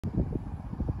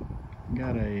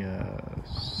Got a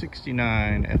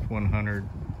 69 F100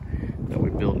 that we're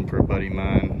building for a buddy of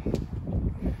mine.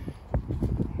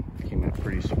 Came out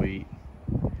pretty sweet.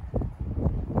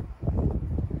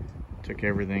 Took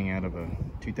everything out of a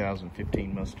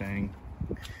 2015 Mustang.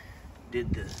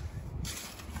 Did the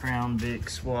Crown Vic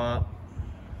swap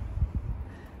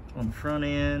on the front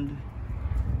end.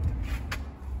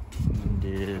 And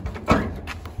did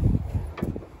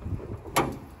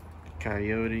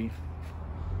Coyote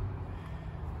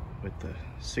with the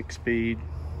 6-speed.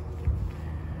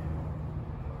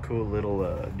 Cool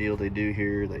little deal they do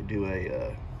here. They do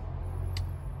a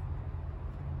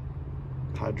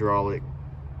hydraulic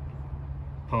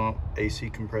pump AC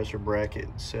compressor bracket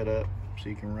setup so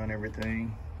you can run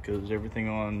everything, because everything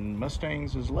on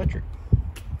Mustangs is electric.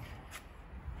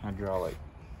 Hydraulic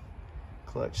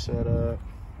clutch setup.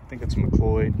 I think it's a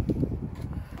McCloyd.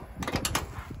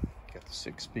 Got the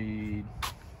 6-speed.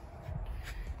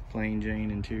 Plain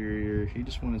Jane interior. He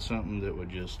just wanted something that would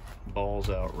just balls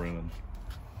out ruin.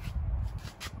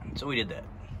 So we did that.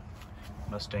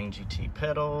 Mustang GT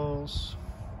pedals.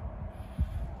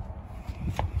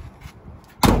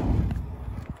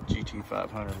 GT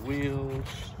 500 wheels.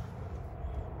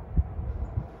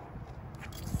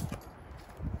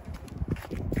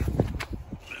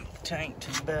 Tank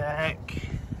to the back.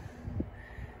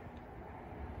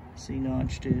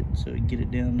 C-notched it so we get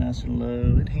it down nice and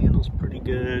low. It handles pretty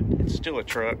good. It's still a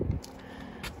truck.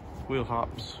 Wheel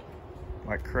hops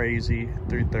like crazy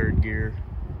through third gear.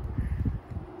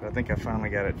 But I think I finally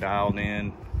got it dialed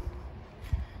in.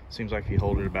 Seems like if you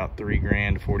hold it about 3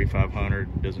 grand to 4,500,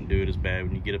 it doesn't do it as bad.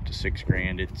 When you get up to 6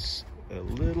 grand, it's a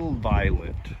little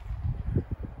violent.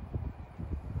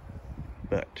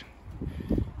 But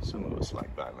some of us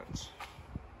like violence.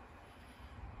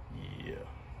 Yeah.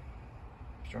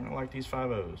 Starting to like these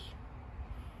 5.0s.